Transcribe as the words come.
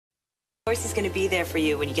course he's going to be there for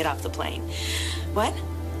you when you get off the plane. What?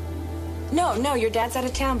 No, your dad's out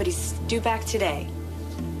of town, but he's due back today.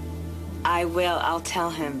 I will. I'll tell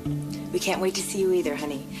him. We can't wait to see you either,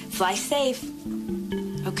 honey. Fly safe.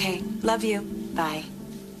 Okay. Love you. Bye.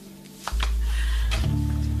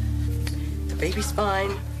 The baby's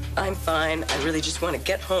fine. I'm fine. I really just want to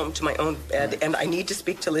get home to my own bed, and I need to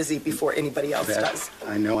speak to Lizzie before anybody else does.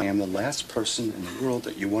 I know I am the last person in the world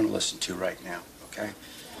that you want to listen to right now, okay?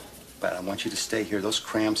 But I want you to stay here. Those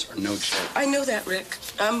cramps are no joke. I know that, Rick.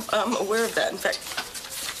 I'm aware of that. In fact,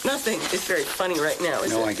 nothing is very funny right now,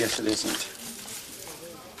 is it? No, I guess it isn't.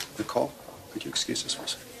 Nicole, could you excuse us for a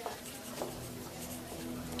second?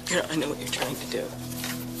 You know, I know what you're trying to do.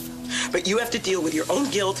 But you have to deal with your own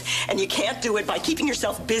guilt, and you can't do it by keeping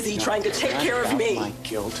yourself busy trying to take care of me. My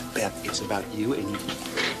guilt, Beth, it's about you and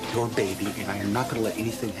your baby, and I am not going to let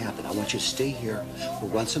anything happen. I want you to stay here. We'll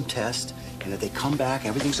run some tests, and if they come back,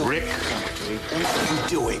 everything's okay. Rick, what are you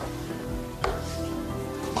doing?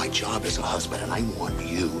 My job as a husband, and I want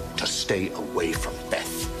you to stay away from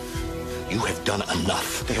Beth. You have done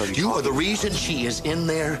enough. You are the reason she is in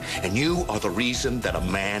there, and you are the reason that a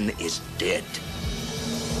man is dead.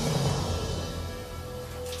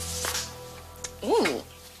 Ooh,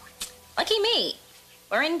 lucky me.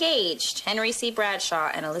 We're engaged. Henry C. Bradshaw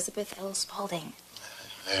and Elizabeth L. Spaulding.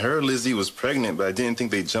 I heard Lizzie was pregnant, but I didn't think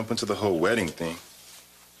they'd jump into the whole wedding thing.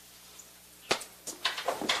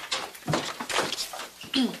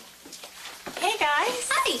 Hey, guys.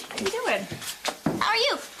 Hi. How you doing? How are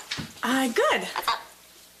you? Good. What's up?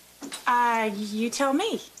 You tell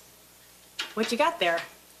me. What you got there?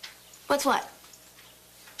 What's what?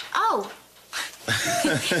 Oh.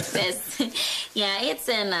 This. Yeah, it's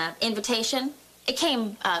an invitation. It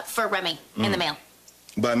came for Remy in the mail.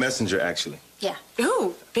 By messenger, actually. Yeah.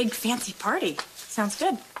 Ooh, big fancy party. Sounds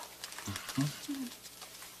good.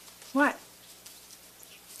 What?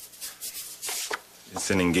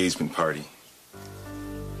 It's an engagement party.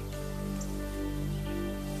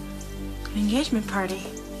 An engagement party?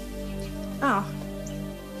 Oh.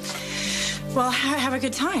 Well, have a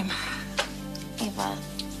good time. Ava,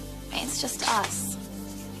 it's just us.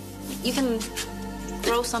 You can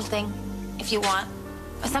throw something if you want.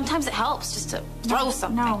 Sometimes it helps just to throw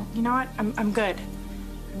something. No, you know what? I'm good.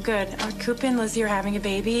 I'm good. Coop and Lizzie are having a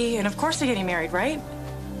baby, and of course they're getting married, right?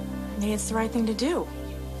 I mean, it's the right thing to do.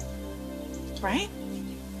 Right?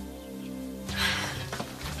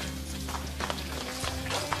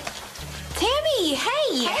 Tammy,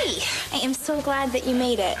 hey! Hey! I am so glad that you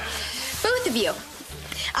made it. Both of you.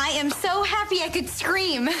 I am so happy I could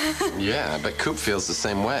scream. Yeah, I bet Coop feels the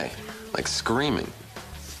same way. Like screaming.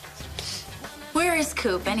 Where is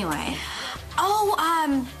Coop, anyway? Oh,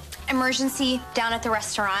 emergency down at the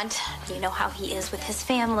restaurant. You know how he is with his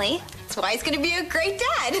family. That's why he's gonna be a great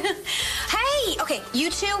dad. Hey, okay, you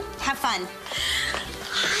two, have fun.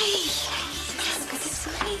 Hi. Good to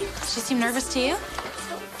see you. Does she seem nervous to you?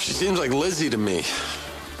 She seems like Lizzie to me.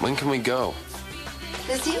 When can we go?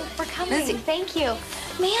 Lizzie, we're coming. Lizzie. Thank you.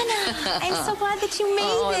 Nana, I'm so glad that you made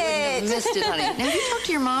I it. wouldn't have missed it, honey. Now, you talked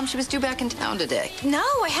to your mom. She was due back in town today. No,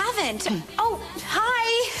 I haven't. Oh,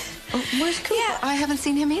 hi. Oh, where's Coop? Yeah. I haven't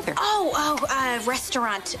seen him either.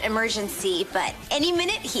 Restaurant emergency, but any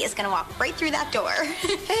minute he is gonna walk right through that door.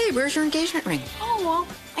 Hey, where's your engagement ring? Oh, well,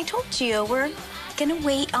 I told you, we're gonna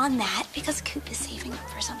wait on that because Coop is saving up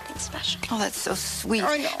for something special. Oh, that's so sweet.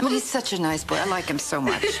 I know. I mean, he's such a nice boy. I like him so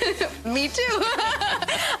much. Me too.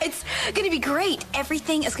 It's gonna be great.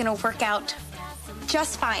 Everything is gonna work out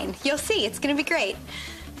just fine. You'll see, it's gonna be great.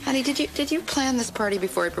 Honey, did you plan this party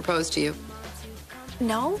before he proposed to you?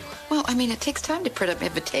 No? Well, I mean, it takes time to print up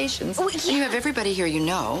invitations. Oh, And yeah. you have everybody here you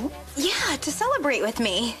know. Yeah, to celebrate with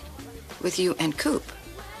me. With you and Coop.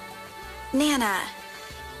 Nana,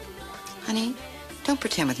 Honey, don't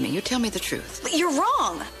pretend with me. You tell me the truth. you're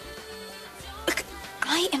wrong. Look,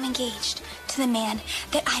 I am engaged to the man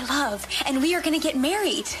that I love, and we are gonna get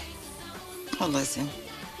married. Well, listen.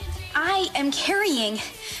 I am carrying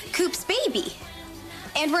Coop's baby,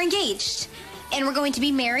 and we're engaged, and we're going to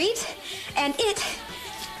be married, and it's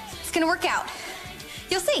gonna work out.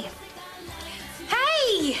 You'll see.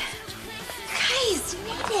 Hey, guys, you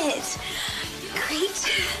made it. Great.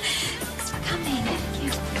 Thanks for coming. Thank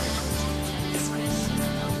you.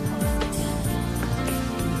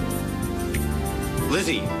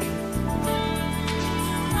 Lizzie.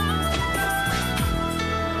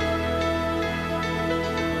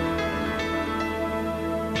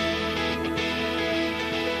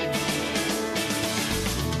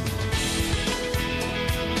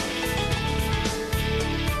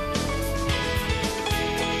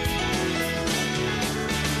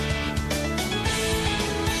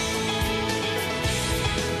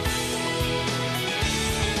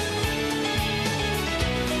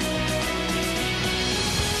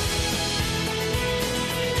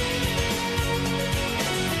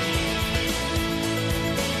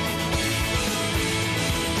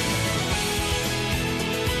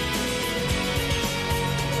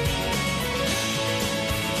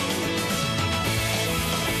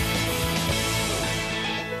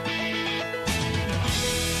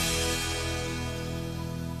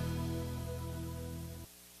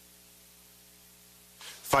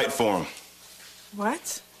 Fight for him.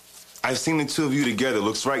 What? I've seen the two of you together.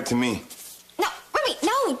 Looks right to me. No, Remy,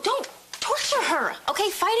 no, don't torture her. Okay,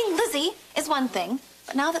 fighting Lizzie is one thing,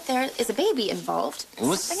 but now that there is a baby involved,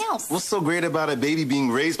 it's something else. What's so great about a baby being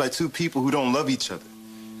raised by two people who don't love each other?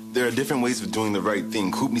 There are different ways of doing the right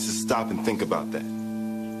thing. Coop needs to stop and think about that.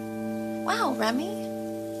 Wow,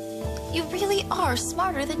 Remy. You really are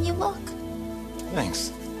smarter than you look.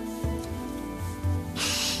 Thanks.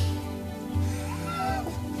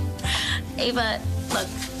 Ava, look,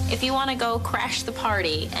 if you want to go crash the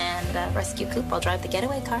party and rescue Coop, I'll drive the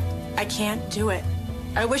getaway car. I can't do it.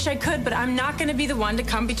 I wish I could, but I'm not going to be the one to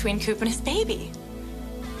come between Coop and his baby.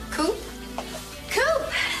 Coop?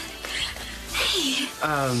 Coop! Hey.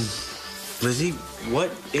 Lizzie, what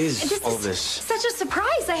is all this? Such a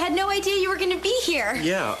surprise. I had no idea you were going to be here.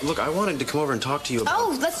 Yeah, look, I wanted to come over and talk to you about...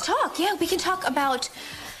 Oh, let's talk. Yeah, we can talk about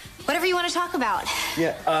whatever you want to talk about.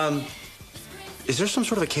 Yeah, is there some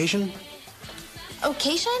sort of occasion?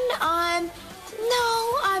 Occasion? No,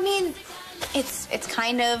 I mean, it's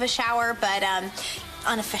kind of a shower, but,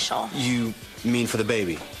 unofficial. You mean for the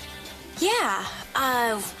baby? Yeah,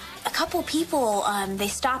 a couple people, they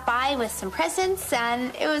stopped by with some presents,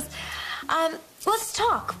 and it was, let's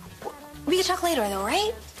talk. We can talk later, though,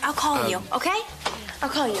 right? I'll call you, okay? I'll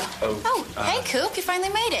call you. Hey, Coop, you finally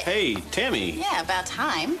made it. Hey, Tammy. Yeah, about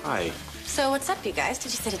time. Hi. So what's up, you guys?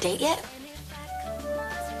 Did you set a date yet?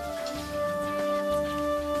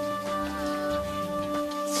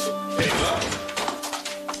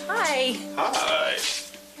 Hi. Hi.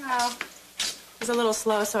 Oh, it was a little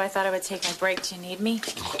slow, so I thought I would take my break. Do you need me?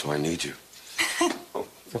 Oh, do I need you? Oh,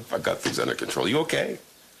 I got things under control. You okay?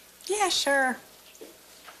 Yeah, sure.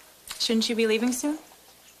 Shouldn't you be leaving soon?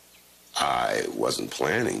 I wasn't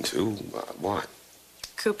planning to. What?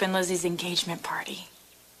 Coop and Lizzie's engagement party.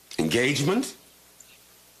 Engagement?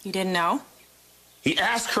 You didn't know? He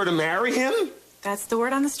asked her to marry him? That's the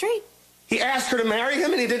word on the street. He asked her to marry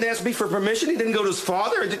him, and he didn't ask me for permission? He didn't go to his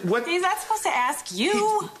father? What? He's not supposed to ask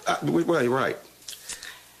you. Well, you're right.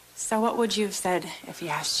 So what would you have said if he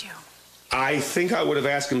asked you? I think I would have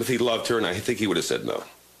asked him if he loved her, and I think he would have said no.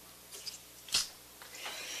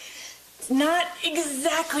 It's not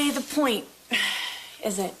exactly the point,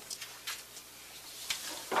 is it?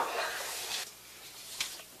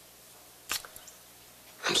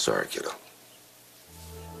 I'm sorry, kiddo.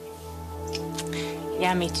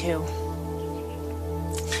 Yeah, me too.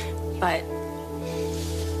 But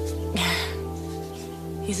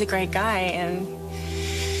he's a great guy, and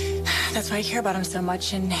that's why I care about him so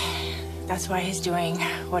much, and that's why he's doing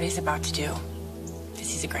what he's about to do. Because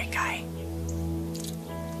he's a great guy.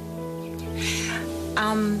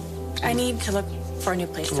 I need to look for a new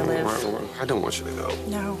place to live. I don't want you to go.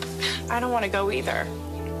 No, I don't want to go either.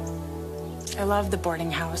 I love the boarding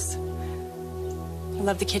house. I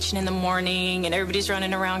love the kitchen in the morning, and everybody's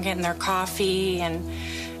running around getting their coffee, and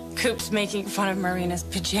Coop's making fun of Marina's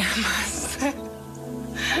pajamas.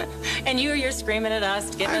 And you're screaming at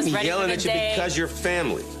us, getting us ready for the day. I'm yelling at you because you're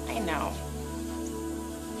family. I know.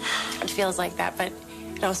 It feels like that, but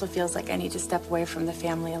it also feels like I need to step away from the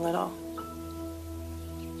family a little.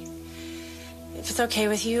 If it's okay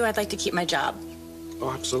with you, I'd like to keep my job. Oh,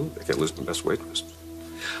 absolutely. I get Lisbon best waitress.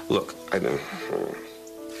 Look, I don't know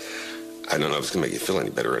if it's gonna make you feel any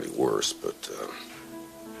better or any worse, but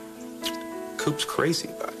Coop's crazy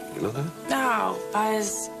about you. You know that? No,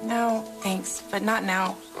 Buzz. No, thanks, but not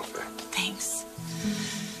now. Okay. Thanks.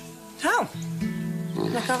 Oh,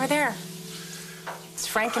 look over there. It's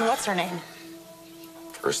Frank and what's her name?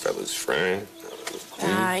 First I was Frank.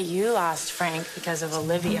 You lost Frank because of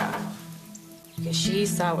Olivia. Because she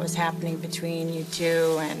saw what was happening between you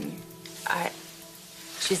two, and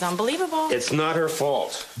she's unbelievable. It's not her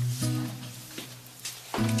fault.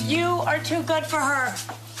 You are too good for her.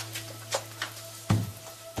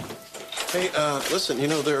 Hey, listen, you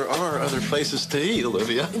know, there are other places to eat,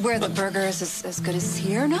 Olivia. Where the burger is as good as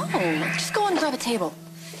here? No, just go and grab a table.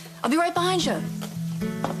 I'll be right behind you.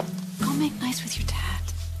 Go make nice with your dad.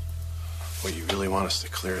 Well, you really want us to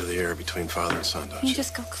clear the air between father and son, don't Can you you?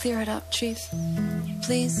 just go clear it up, Chief?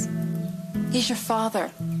 Please? He's your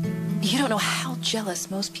father. You don't know how jealous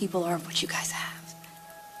most people are of what you guys have.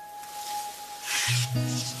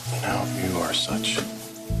 You know, you are such a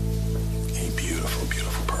beautiful,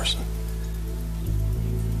 beautiful person.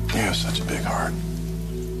 You have such a big heart.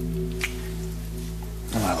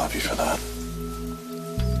 And I love you for that.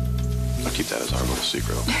 I'll keep that as our little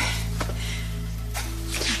secret.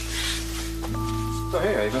 Oh,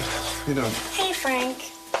 hey, Ava. How you doing? Hey,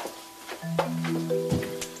 Frank.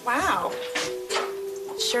 Wow.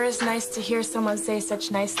 Sure is nice to hear someone say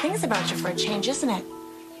such nice things about you for a change, isn't it?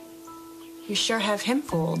 You sure have him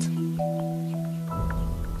fooled.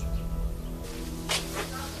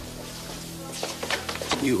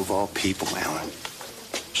 You, of all people, Alan,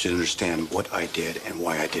 should understand what I did and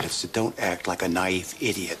why I did it. So don't act like a naive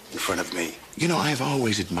idiot in front of me. You know, I've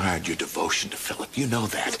always admired your devotion to Philip. You know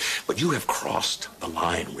that. But you have crossed the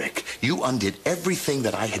line, Rick. You undid everything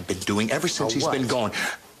that I had been doing ever since he's been gone.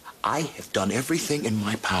 I have done everything in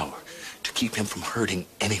my power to keep him from hurting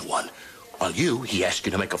anyone. While he asked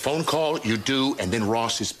you to make a phone call, you do, and then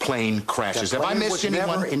Ross's plane crashes. Have I missed anyone?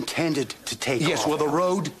 Never intended to take Yes, off. well, the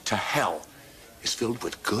road to hell is filled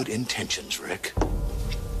with good intentions, Rick.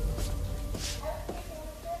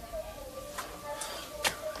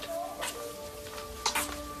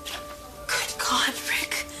 Good God,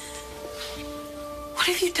 Rick. What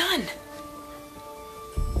have you done?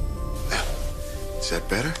 Is that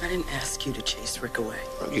better? I didn't ask you to chase Rick away.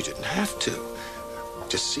 Well, you didn't have to.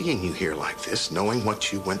 Just seeing you here like this, knowing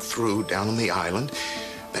what you went through down on the island,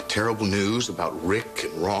 that terrible news about Rick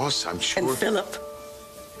and Ross, I'm sure... And Philip.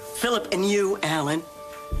 Philip and you, Alan.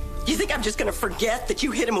 You think I'm just gonna forget that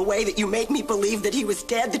you hid him away, that you made me believe that he was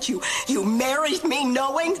dead, that you married me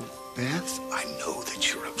knowing? Beth, I know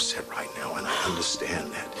that you're upset right now, and I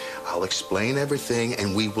understand that. I'll explain everything,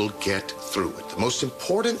 and we will get through it. The most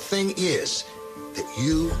important thing is that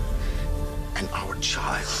you and our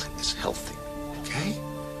child is healthy, okay?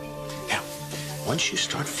 Now, once you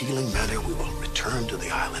start feeling better, we will return to the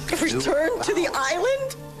island. Return to the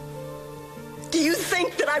island? Do you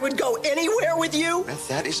think that I would go anywhere with you? Beth,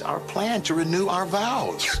 that is our plan, to renew our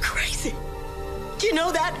vows. You're crazy. Do you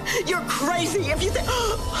know that? You're crazy if you think...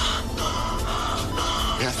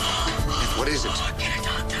 Beth, what is it? Get a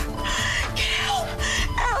doctor. Get help.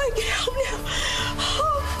 Alan, get help now.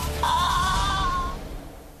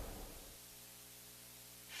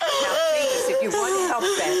 Now, please, if you want help,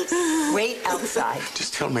 Beth, wait outside.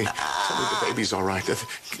 Just tell me the baby's all right. At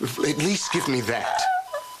least give me that.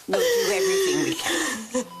 We'll do everything we can.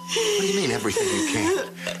 What do you mean, everything you can?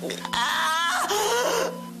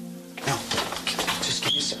 No, just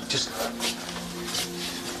give me some,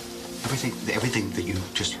 Everything that you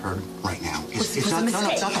just heard right now is Was not, a no,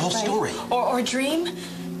 mistake, it's not the whole right? story. Or a dream?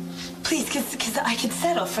 Please, because I could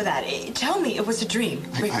settle for that. Tell me it was a dream.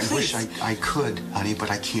 Rick, I wish please. I could, honey,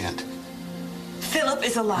 but I can't. Philip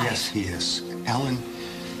is alive. Yes, he is. Alan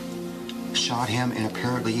shot him, and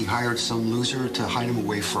apparently he hired some loser to hide him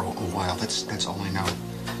away for a while. That's all I know.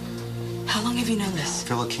 How long have you known this?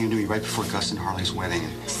 Philip came to me right before Gus and Harley's wedding.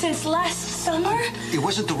 Since last summer? It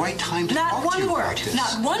wasn't the right time to talk to you about this.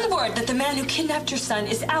 Not one word that the man who kidnapped your son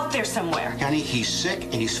is out there somewhere. Honey, he's sick,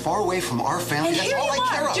 and he's far away from our family. And That's here all you I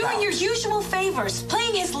care are, about. doing your usual favors,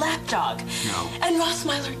 playing his lapdog. No. And Ross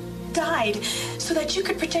Myler died so that you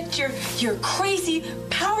could protect your crazy,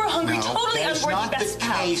 power-hungry, No, totally that is unworthy not best the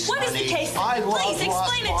pal. case, What is honey. the case? I love Please Ross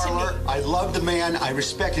explain it to Parler. me. I love the man. I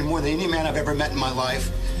respect him more than any man I've ever met in my life.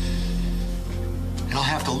 And I'll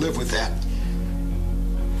have to live with that.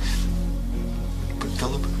 But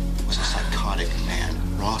Philip was a psychotic man.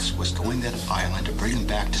 Ross was going to that island to bring him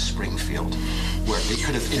back to Springfield, where they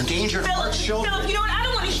could have endangered our children. Philip, you know what? I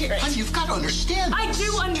don't want to hear it. Honey, you've got to understand I this.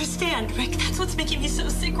 do understand, Rick. That's what's making me so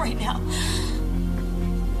sick right now.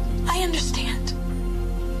 I understand.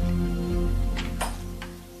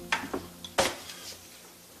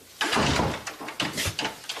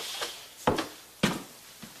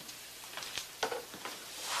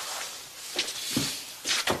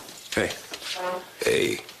 Hey.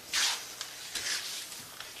 Hey.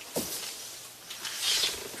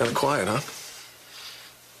 Kind of quiet, huh?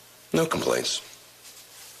 No complaints.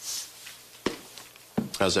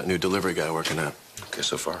 How's that new delivery guy working out? Okay,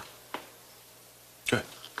 so far. Good,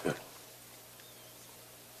 good.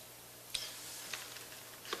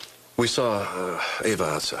 We saw Ava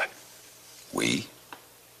outside. We?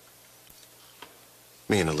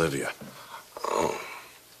 Me and Olivia. Oh.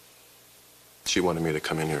 She wanted me to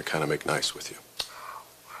come in here and kind of make nice with you.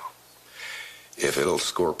 If it'll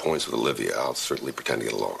score points with Olivia, I'll certainly pretend to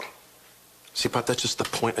get along. See, Pop, that's just the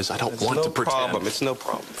point, is I don't want to pretend. It's no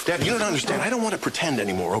problem. Dad, you don't understand. I don't want to pretend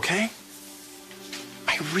anymore, okay?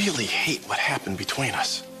 I really hate what happened between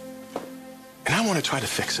us. And I want to try to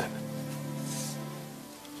fix it.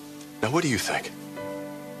 Now, what do you think?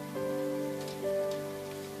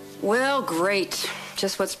 Well, great.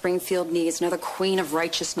 Just what Springfield needs, another queen of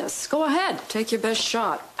righteousness. Go ahead, take your best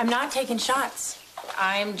shot. I'm not taking shots.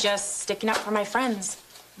 I'm just sticking up for my friends.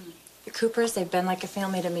 The Coopers, they've been like a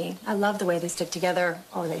family to me. I love the way they stick together,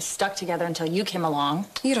 or they stuck together until you came along.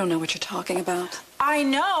 You don't know what you're talking about. I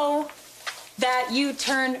know that you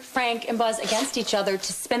turned Frank and Buzz against each other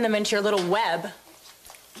to spin them into your little web.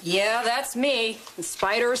 Yeah, that's me. And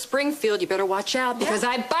Spider Springfield, you better watch out because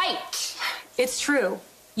I bite. It's true.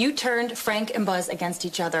 You turned Frank and Buzz against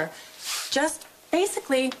each other. Just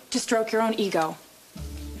basically to stroke your own ego.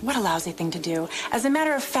 What a lousy thing to do. As a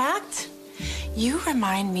matter of fact, you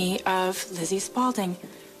remind me of Lizzie Spaulding.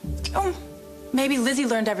 Oh, maybe Lizzie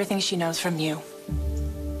learned everything she knows from you.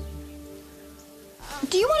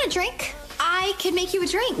 Do you want a drink? I could make you a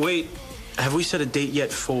drink. Wait, have we set a date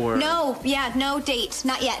yet for... No date,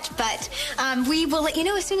 not yet, but we will let you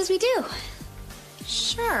know as soon as we do.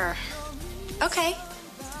 Sure. Okay.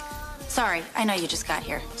 Sorry, I know you just got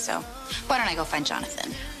here, so why don't I go find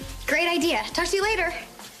Jonathan? Great idea. Talk to you later.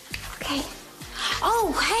 Okay.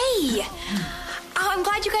 Oh, hey! Oh, I'm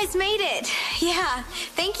glad you guys made it. Yeah,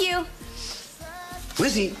 thank you.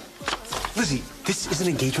 Lizzie, this is an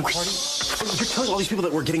engagement party? You're telling all these people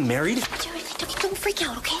that we're getting married? Don't freak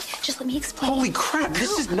out, okay? Just let me explain. Holy crap,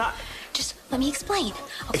 this is not... Just let me explain,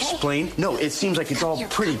 okay? Explain? No, it seems like it's all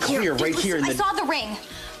pretty clear right here in the... I saw the ring.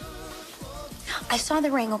 I saw the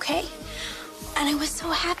ring, okay? And I was so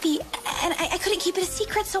happy, and I couldn't keep it a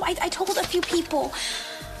secret, so I told a few people.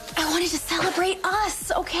 I wanted to celebrate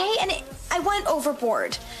us, okay? And I went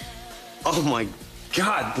overboard. Oh my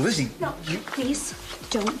God, Lizzie. No, please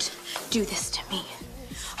don't do this to me.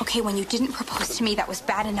 Okay, when you didn't propose to me, that was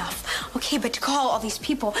bad enough. Okay, but to call all these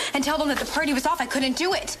people and tell them that the party was off, I couldn't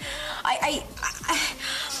do it. I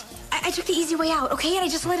took the easy way out, okay? And I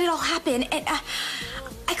just let it all happen. And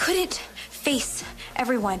I couldn't face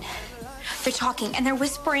everyone. They're talking and they're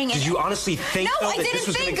whispering. And... Did you honestly think, No, though, I that didn't this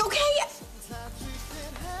was think, gonna... okay?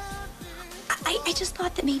 I just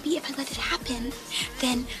thought that maybe if I let it happen,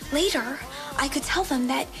 then later I could tell them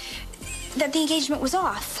that the engagement was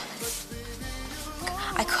off.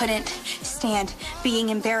 I couldn't stand being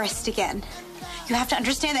embarrassed again. You have to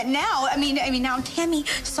understand that now. I mean, now Tammy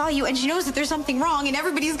saw you and she knows that there's something wrong and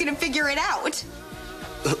everybody's gonna figure it out.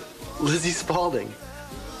 Lizzie Spaulding.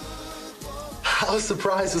 How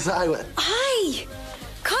surprised was I? Hi,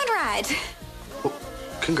 Conrad. Well,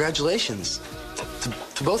 congratulations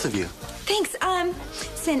to both of you. Thanks.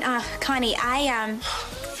 Listen, Connie,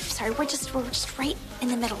 sorry, we're just right in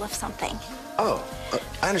the middle of something. Oh,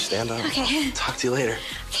 I understand. Okay. Talk to you later.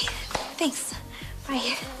 Okay, thanks.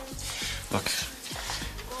 Bye. Look,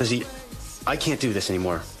 Lizzie, I can't do this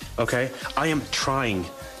anymore, okay? I am trying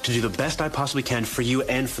to do the best I possibly can for you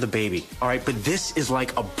and for the baby, all right? But this is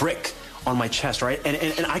like a brick on my chest, right?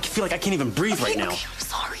 And I feel like I can't even breathe right now. Okay, I'm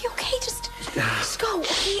sorry, okay? Just go,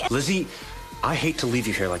 okay? Lizzie, I hate to leave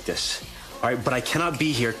you here like this, all right? But I cannot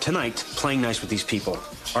be here tonight playing nice with these people,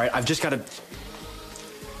 all right? I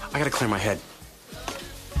gotta clear my head.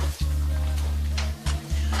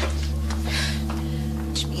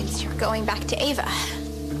 Which means you're going back to Ava.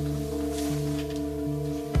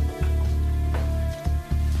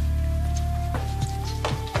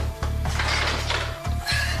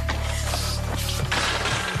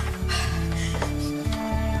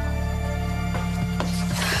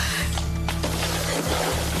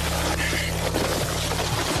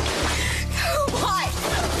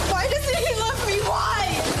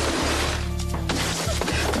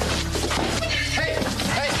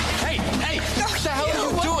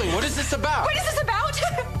 About? What is this about?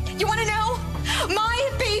 You want to know?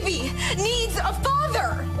 My baby needs a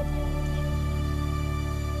father.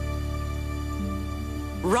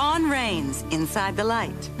 Ron Raines, Inside the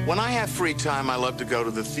Light. When I have free time, I love to go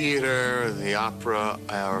to the theater, the opera,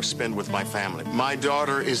 or spend with my family. My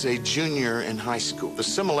daughter is a junior in high school. The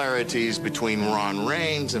similarities between Ron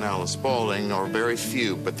Raines and Alice Spaulding are very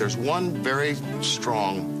few, but there's one very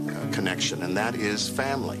strong connection, and that is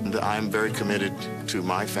family. And I'm very committed to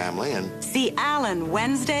my family. And See Alan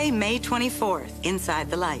Wednesday, May 24th, Inside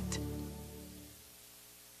the Light.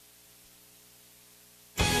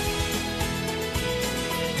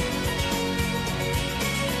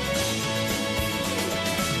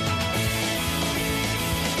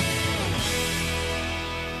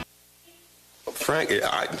 Frank,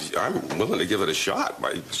 I'm willing to give it a shot.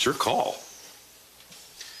 It's your call.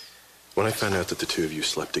 When I found out that the two of you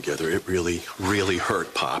slept together, it really, really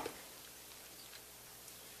hurt, Pop.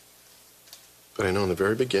 But I know in the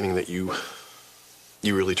very beginning that you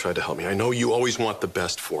really tried to help me. I know you always want the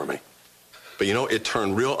best for me. But you know, it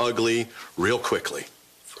turned real ugly real quickly.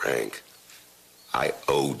 Frank, I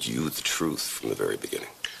owed you the truth from the very beginning.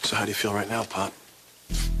 So how do you feel right now, Pop?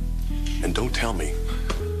 And don't tell me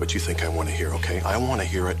what you think I want to hear, okay? I want to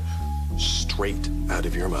hear it straight out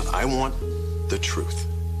of your mouth. I want the truth.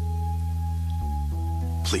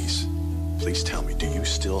 Please, please tell me, do you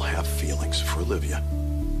still have feelings for Olivia?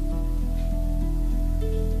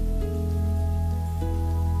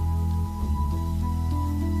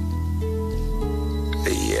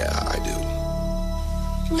 Yeah, I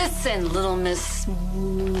do. Listen, little Miss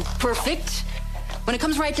Perfect. When it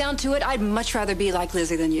comes right down to it, I'd much rather be like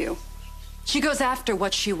Lizzie than you. She goes after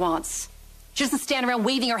what she wants. She doesn't stand around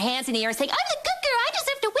waving her hands in the air and saying, I'm the good girl, I just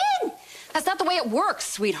have to win. That's not the way it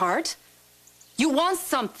works, sweetheart. You want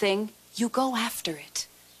something, you go after it.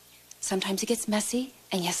 Sometimes it gets messy,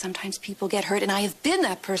 and yes, sometimes people get hurt, and I have been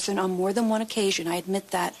that person on more than one occasion, I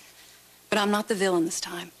admit that. But I'm not the villain this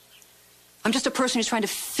time. I'm just a person who's trying to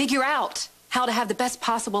figure out how to have the best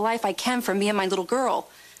possible life I can for me and my little girl.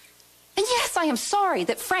 And yes, I am sorry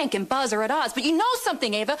that Frank and Buzz are at odds, but you know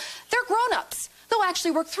something, Ava? They're grown-ups. They'll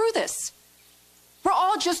actually work through this. We're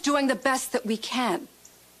all just doing the best that we can.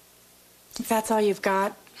 If that's all you've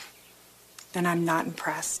got, then I'm not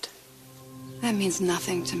impressed. That means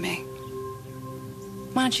nothing to me.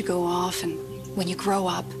 Why don't you go off and, when you grow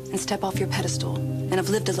up and step off your pedestal and have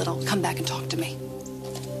lived a little, come back and talk to me.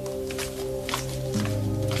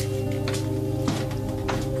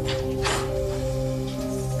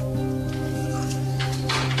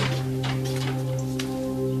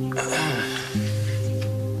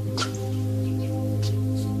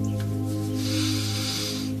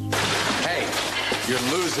 You're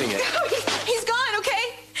losing it. He's gone,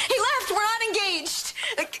 okay? He left. We're not engaged.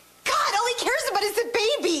 God, all he cares about is the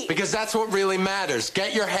baby. Because that's what really matters.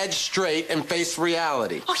 Get your head straight and face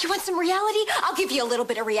reality. Oh, you want some reality? I'll give you a little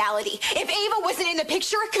bit of reality. If Ava wasn't in the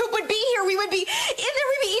picture, Coop would be here. We would be in there.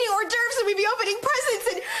 We'd be eating hors d'oeuvres and we'd be opening presents.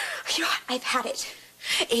 And, you know, I've had it.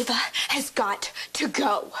 Ava has got to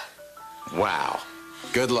go. Wow.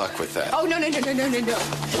 Good luck with that. Oh, no.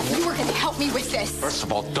 You were going to help me with this. First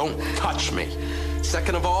of all, don't touch me.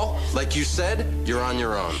 Second of all, like you said, you're on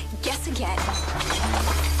your own. Guess again.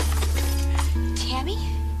 Tammy,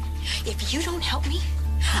 if you don't help me,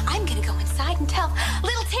 I'm gonna go inside and tell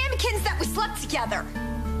little Tammykins that we slept together.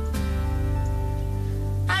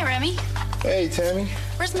 Hi, Remy. Hey, Tammy.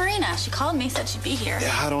 Where's Marina? She called me, said she'd be here.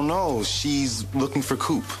 Yeah, I don't know. She's looking for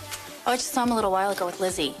Coop. Oh, I just saw him a little while ago with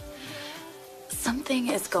Lizzie. Something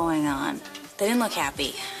is going on. They didn't look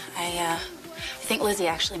happy. I think Lizzie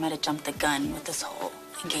actually might have jumped the gun with this whole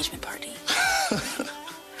engagement party.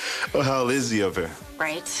 Well, how is he of her?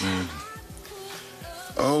 Right?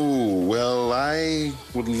 Oh, well, I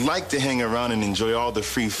would like to hang around and enjoy all the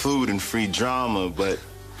free food and free drama, but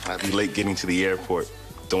I'll be late getting to the airport.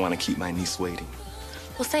 Don't want to keep my niece waiting.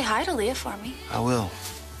 Well, say hi to Leah for me. I will.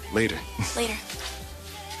 Later. Later.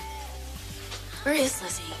 Where is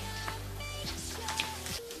Lizzie?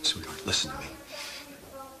 Sweetheart, listen to me.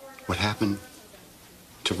 What happened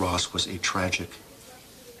to Ross was a tragic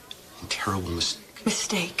and terrible mistake.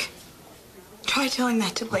 Mistake? Try telling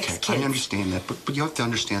that to Blake's kids. I understand that, but you have to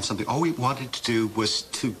understand something. All we wanted to do was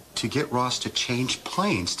to get Ross to change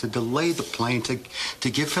planes, to delay the plane, to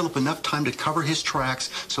give Philip enough time to cover his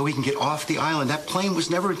tracks so he can get off the island. That plane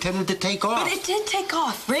was never intended to take off. But it did take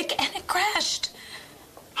off, Rick, and it crashed.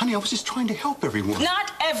 Honey, I was just trying to help everyone.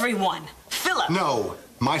 Not everyone. Philip. No,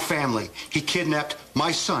 my family. He kidnapped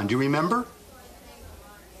my son. Do you remember?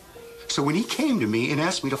 So when he came to me and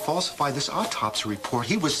asked me to falsify this autopsy report,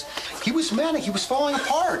 he was manic. He was falling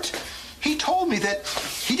apart. He told me that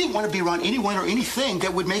he didn't want to be around anyone or anything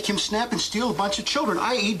that would make him snap and steal a bunch of children,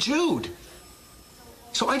 i.e. Jude.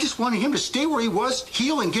 So I just wanted him to stay where he was,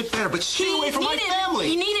 heal and get better, but stay away from my family.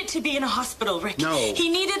 He needed to be in a hospital, Rick. No. He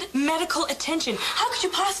needed medical attention. How could you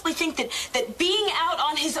possibly think that being out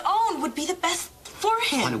on his own would be the best for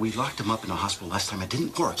him? Honey, we locked him up in a hospital last time. It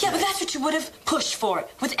didn't work. Yeah, but that's what you would have pushed for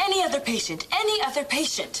with any other patient. Any other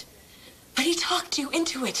patient. But he talked you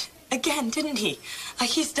into it again, didn't he? Like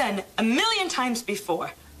he's done a million times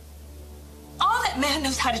before. All that man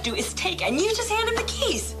knows how to do is take, and you just hand him the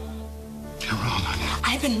keys. You're wrong, honey.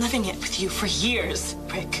 I've been living it with you for years,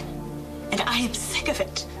 Rick. And I am sick of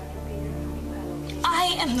it.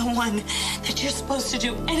 I am the one that you're supposed to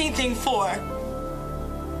do anything for.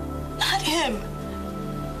 Not him.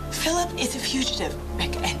 Philip is a fugitive,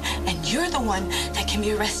 Rick, and you're the one that can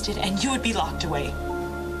be arrested and you would be locked away.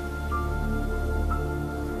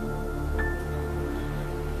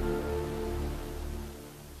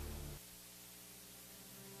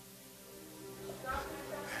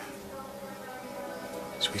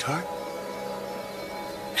 Sweetheart?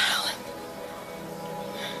 Alan.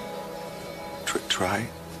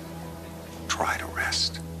 Try to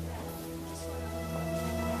rest.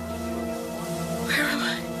 Where am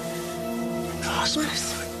I? In the hospital.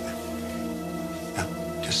 Now,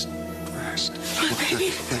 just rest.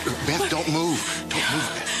 Baby. Beth, don't move. Don't move,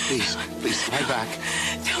 Beth. Please, lie back.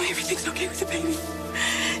 Tell me everything's okay with the baby.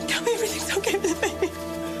 Tell me everything's okay with the baby.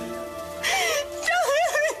 Tell me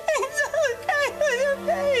everything's okay with the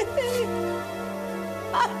baby.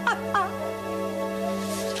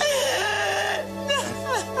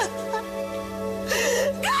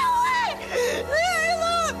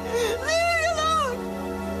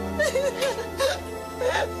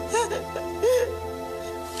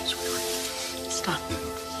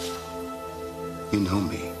 You know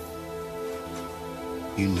me.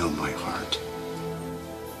 You know my heart.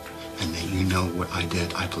 And that you know what I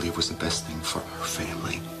did, I believe, was the best thing for our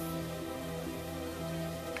family.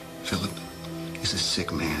 Philip is a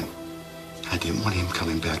sick man. I didn't want him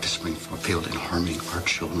coming back to Springfield and harming our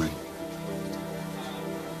children.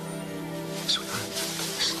 Sweetheart,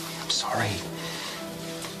 listen to me, I'm sorry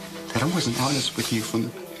that I wasn't honest with you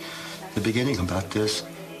from the beginning about this.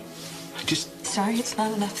 I just... Sorry, it's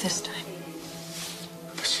not enough this time.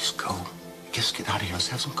 Let's just go. Just get out of here. Let's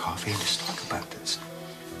have some coffee and just talk about this.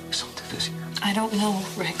 There's something to this here. I don't know,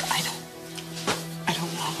 Rick. I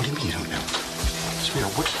don't know. What do you mean you don't know?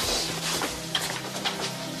 Sweetheart, what...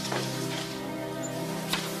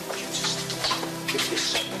 Just give me a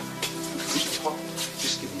second.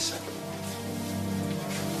 Just give me a second.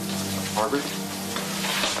 Margaret?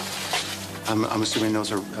 I'm assuming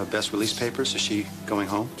those are best release papers. Is she going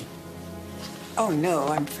home? Oh, no,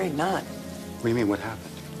 I'm afraid not. What do you mean, what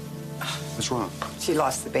happened? What's wrong? She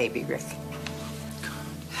lost the baby, Rick.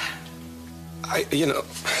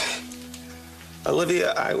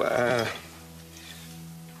 Olivia,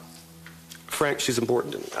 Frank, she's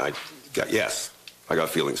important. And I got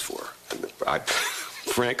feelings for her. And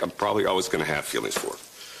Frank, I'm probably always going to have feelings for her.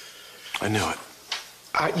 I knew it.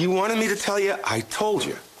 You wanted me to tell you? I told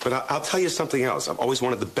you. But I'll tell you something else. I've always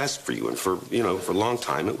wanted the best for you. And for a long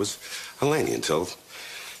time, it was Eleni until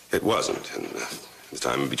it wasn't. And the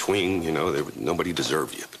time in between, nobody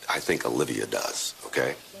deserved you. But I think Olivia does,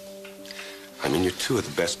 okay? I mean, you're two of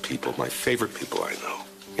the best people, my favorite people I know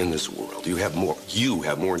in this world. You have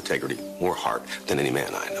more integrity, more heart than any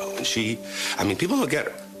man I know. And people don't get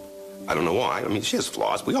her. I don't know why. I mean, she has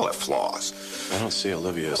flaws. We all have flaws. I don't see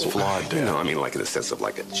Olivia as flawed, Dad. I mean, like in the sense of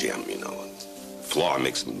like a gem, Flaw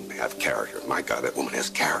makes them have character. My God, that woman has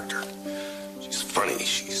character. She's funny.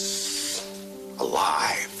 She's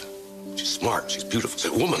alive. She's smart. She's beautiful.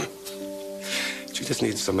 She's a woman. She just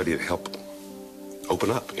needs somebody to help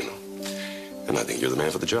open up, And I think you're the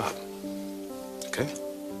man for the job. Okay?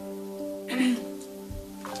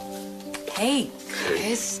 Hey,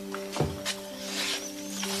 guys.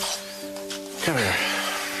 Come here.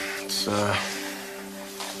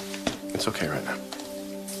 It's okay right now.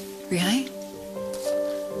 Really?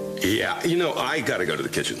 Yeah, I gotta go to the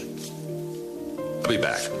kitchen. I'll be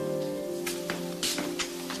back.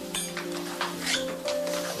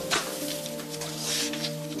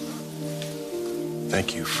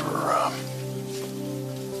 Thank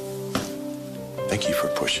you for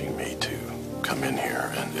pushing me to come in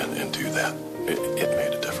here and do that. It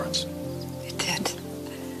made a difference. It did.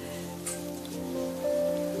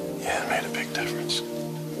 Yeah, it made a big difference.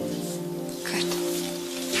 Good.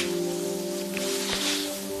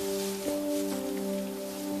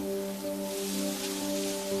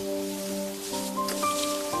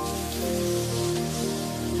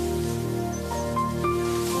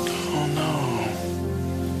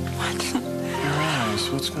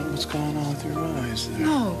 What's going on with your eyes there?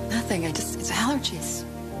 No, nothing. It's allergies.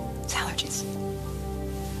 It's allergies.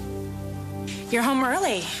 You're home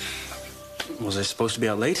early. Was I supposed to be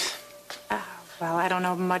out late? Well, I don't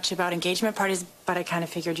know much about engagement parties, but I kind of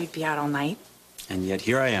figured you'd be out all night. And yet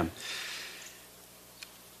here I am.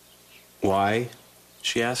 Why?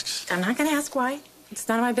 She asks. I'm not going to ask why. It's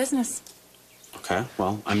none of my business. Okay,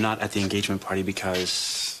 well, I'm not at the engagement party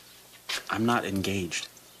because I'm not engaged.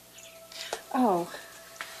 Oh.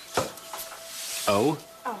 Oh?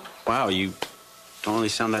 Oh. Wow, you don't really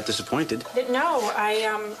sound that disappointed. No,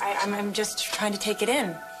 I'm just trying to take it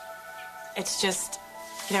in. It's just,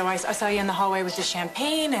 I saw you in the hallway with the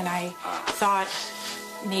champagne, and I thought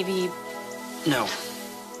maybe... No,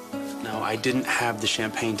 I didn't have the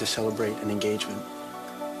champagne to celebrate an engagement.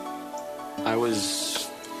 I was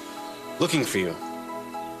looking for you.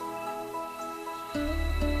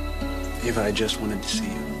 Eva, I just wanted to see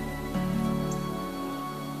you.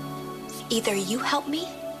 Either you help me,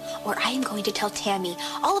 or I am going to tell Tammy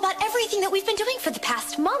all about everything that we've been doing for the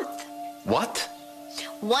past month. What?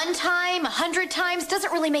 One time, 100 times,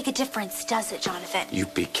 doesn't really make a difference, does it, Jonathan? You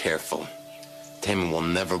be careful. Tammy will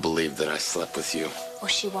never believe that I slept with you. Oh,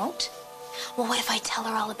 she won't? Well, what if I tell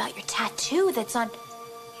her all about your tattoo that's on...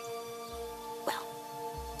 Well,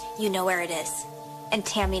 you know where it is. And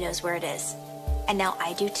Tammy knows where it is. And now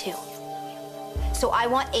I do too. So I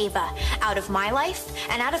want Ava out of my life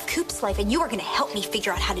and out of Coop's life, and you are going to help me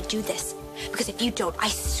figure out how to do this. Because if you don't, I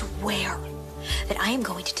swear that I am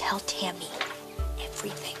going to tell Tammy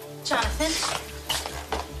everything. Jonathan?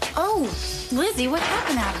 Oh, Lizzie, what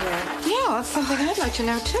happened out here? Yeah, that's something I'd like to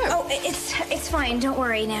know, too. Oh, it's fine. Don't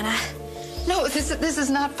worry, Nana. No, this is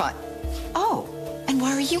not fun. Oh, and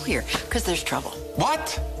why are you here? Because there's trouble.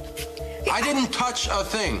 What? I didn't touch a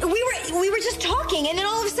thing. We were just talking, and then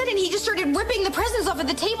all of a sudden he just started ripping the presents off of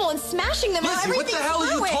the table and smashing them. Lizzie, what the hell are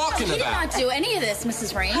you talking He did about? not do any of this,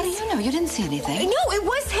 Mrs. Raines. How do you know? You didn't see anything. No, it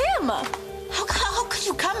was him. How could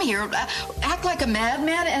you come here, act like a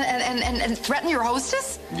madman, and threaten your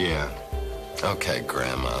hostess? Yeah. Okay,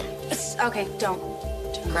 Grandma. Okay, don't.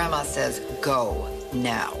 Grandma says go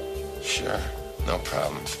now. Sure. No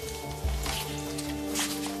problem.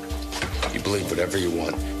 You believe whatever you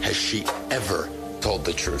want. Has she ever told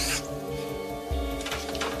the truth?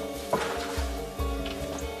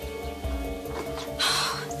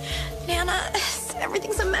 Nana,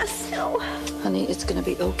 everything's a mess now. Honey, it's gonna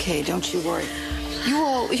be okay. Don't you worry.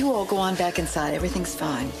 You all go on back inside. Everything's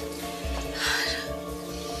fine.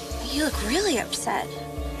 You look really upset.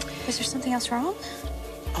 Is there something else wrong?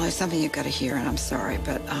 Oh, there's something you've got to hear, and I'm sorry,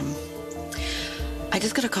 but I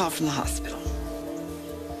just got a call from the hospital.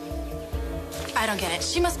 I don't get it.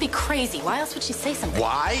 She must be crazy. Why else would she say something?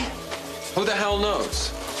 Why? Who the hell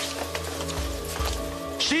knows?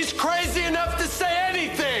 She's crazy enough to say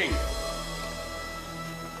anything!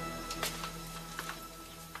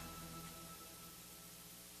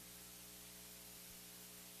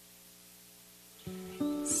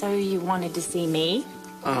 So you wanted to see me?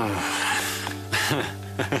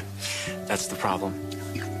 That's the problem.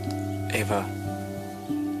 Ava,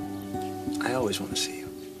 I always want to see you.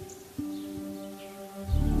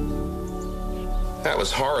 That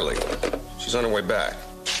was Harley. She's on her way back.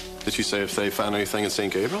 Did she say if they found anything in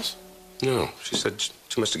St. Gabriel's? No, she said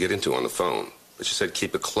too much to get into on the phone. But she said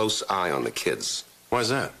keep a close eye on the kids. Why's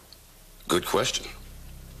that? Good question.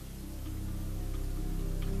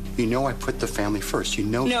 You know I put the family first. You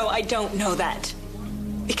know. No, I don't know that.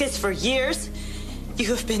 Because for years, you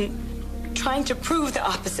have been trying to prove the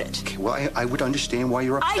opposite. Okay, well, I would understand why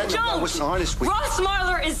you're upset. I don't! I wasn't honest with you. Ross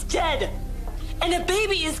Marler is dead! And a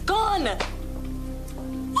baby is gone!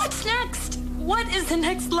 What's next? What is the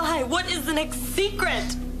next lie? What is the next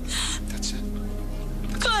secret? That's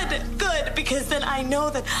it. Good, because then I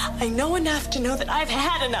know enough to know that I've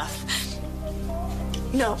had enough.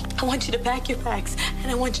 No, I want you to pack your bags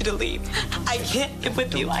and I want you to leave. I can't live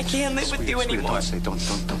with you. I can't live with you anymore. Don't say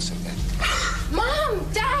that. Mom,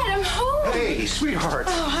 Dad, I'm home. Hey, sweetheart.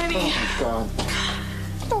 Oh, honey. Oh, my God.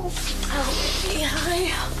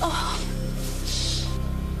 Oh.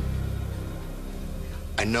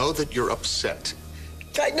 I know that you're upset.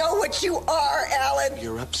 I know what you are, Alan.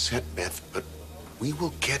 You're upset, Beth, but we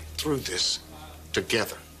will get through this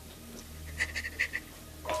together.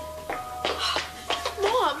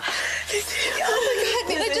 Mom. Oh my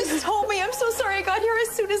God, Nana just told me. I'm so sorry I got here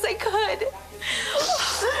as soon as I could.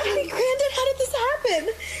 Granddad, how did this happen?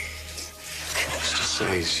 Let's just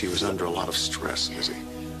say she was under a lot of stress, Lizzie.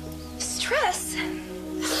 Stress?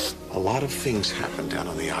 A lot of things happen down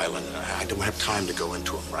on the island. I don't have time to go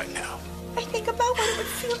into them right now. I think about what it would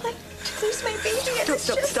feel like to lose my baby. And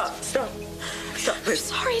Stop. I'm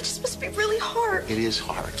sorry, it just must be really hard. It is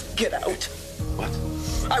hard. Get out. What?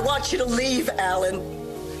 I want you to leave, Alan.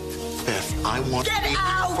 Beth, I want to Get be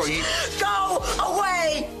out! for you. Go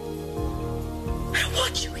away! I don't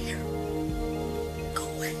want you here. Go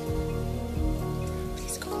away.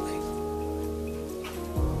 Please go away.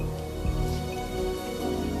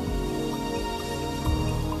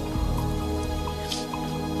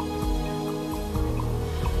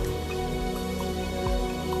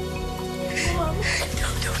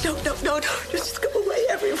 No. Just go away,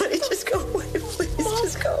 everybody. Just go away, please. Mom,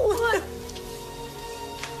 just go away.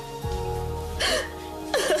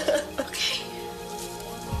 Okay.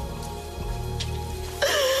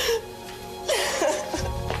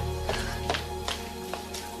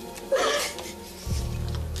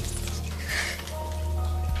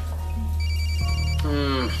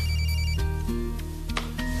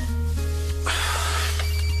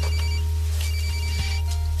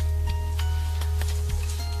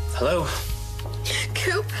 Hello?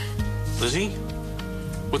 Coop, Lizzie?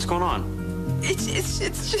 What's going on?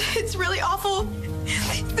 it's really awful.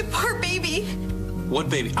 The poor baby. What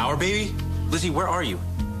baby? Our baby? Lizzie, where are you?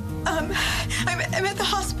 I'm at the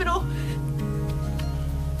hospital.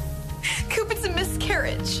 Coop, it's a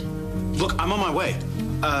miscarriage. Look, I'm on my way.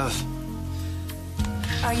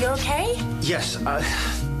 Are you okay? Yes, I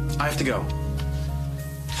have to go.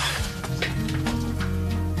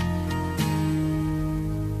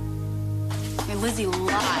 Lizzie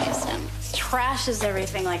lies and trashes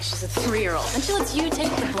everything like she's a 3-year-old. And she lets you take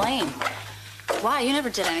the blame. Why? You never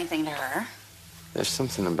did anything to her. There's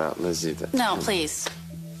something about Lizzie that... No, please.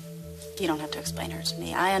 You don't have to explain her to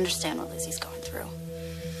me. I understand what Lizzie's going through.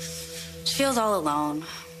 She feels all alone.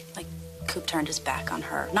 Like Coop turned his back on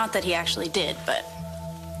her. Not that he actually did, but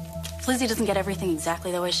If Lizzie doesn't get everything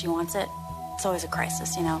exactly the way she wants it, it's always a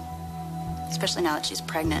crisis, you know? Especially now that she's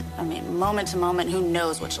pregnant. I mean, moment to moment, who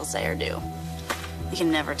knows what she'll say or do? You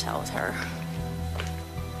can never tell with her.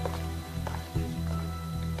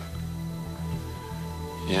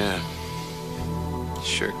 Yeah,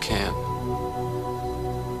 sure can.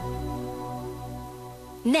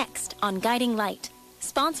 Next on Guiding Light,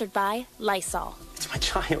 sponsored by Lysol. It's my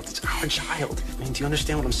child. It's our child. I mean, do you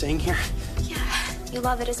understand what I'm saying here? You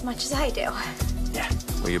love it as much as I do.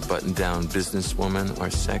 Were you buttoned-down businesswoman or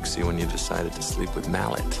sexy when you decided to sleep with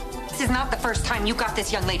Mallet? This is not the first time you got this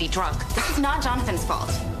young lady drunk. This is not Jonathan's fault.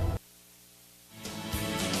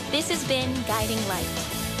 This has been Guiding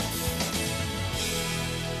Light.